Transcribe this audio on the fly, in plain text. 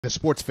The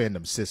sports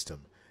fandom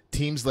system.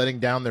 Teams letting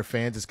down their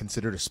fans is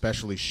considered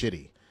especially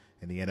shitty.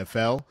 In the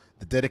NFL,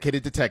 the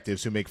dedicated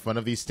detectives who make fun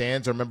of these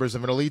stands are members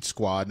of an elite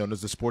squad known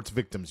as the Sports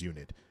Victims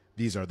Unit.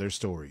 These are their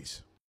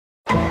stories.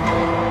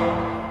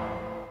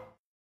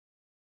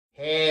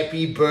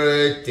 Happy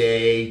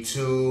birthday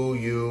to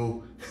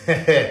you.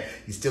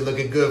 You still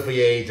looking good for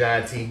your age,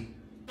 auntie.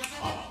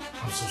 Oh,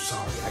 I'm so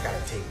sorry. I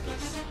gotta take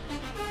this.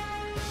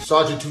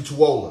 Sergeant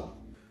Tutuola.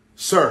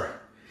 Sir,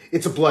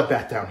 it's a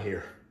bloodbath down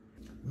here.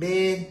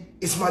 Man,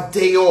 it's my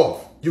day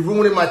off. You're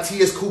ruining my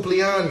tia's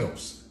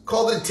cumpleaños.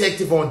 Call the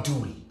detective on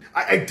duty.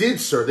 I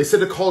did, sir. They said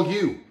to call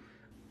you.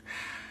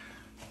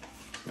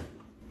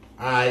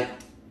 Alright,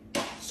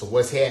 so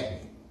what's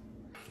happening?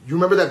 You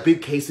remember that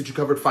big case that you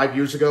covered 5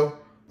 years ago?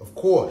 Of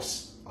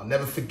course. I'll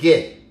never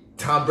forget.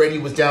 Tom Brady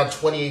was down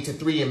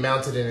 28-3 and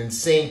mounted an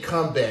insane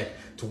comeback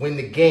to win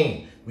the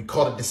game. We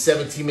called it the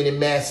 17-minute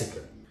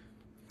massacre.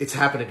 It's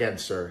happened again,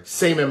 sir.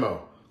 Same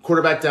MO.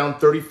 Quarterback down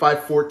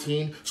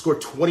 35-14,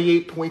 scored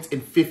 28 points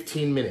in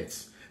 15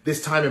 minutes.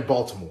 This time in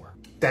Baltimore.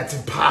 That's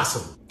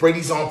impossible.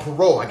 Brady's on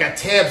parole. I got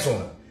tabs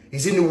on him.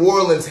 He's in New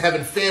Orleans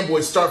having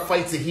fanboys start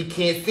fights that he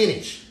can't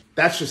finish.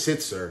 That's just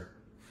it, sir.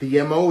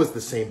 The MO is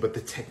the same, but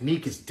the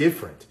technique is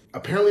different.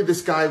 Apparently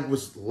this guy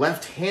was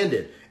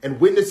left-handed, and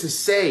witnesses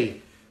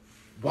say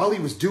while he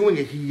was doing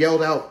it, he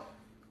yelled out,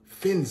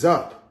 "Fins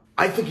up."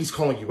 I think he's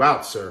calling you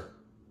out, sir.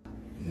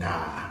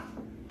 Nah,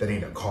 that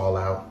ain't a call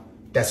out.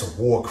 That's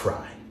a war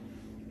cry.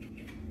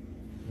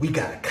 We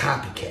got a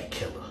copycat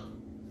killer.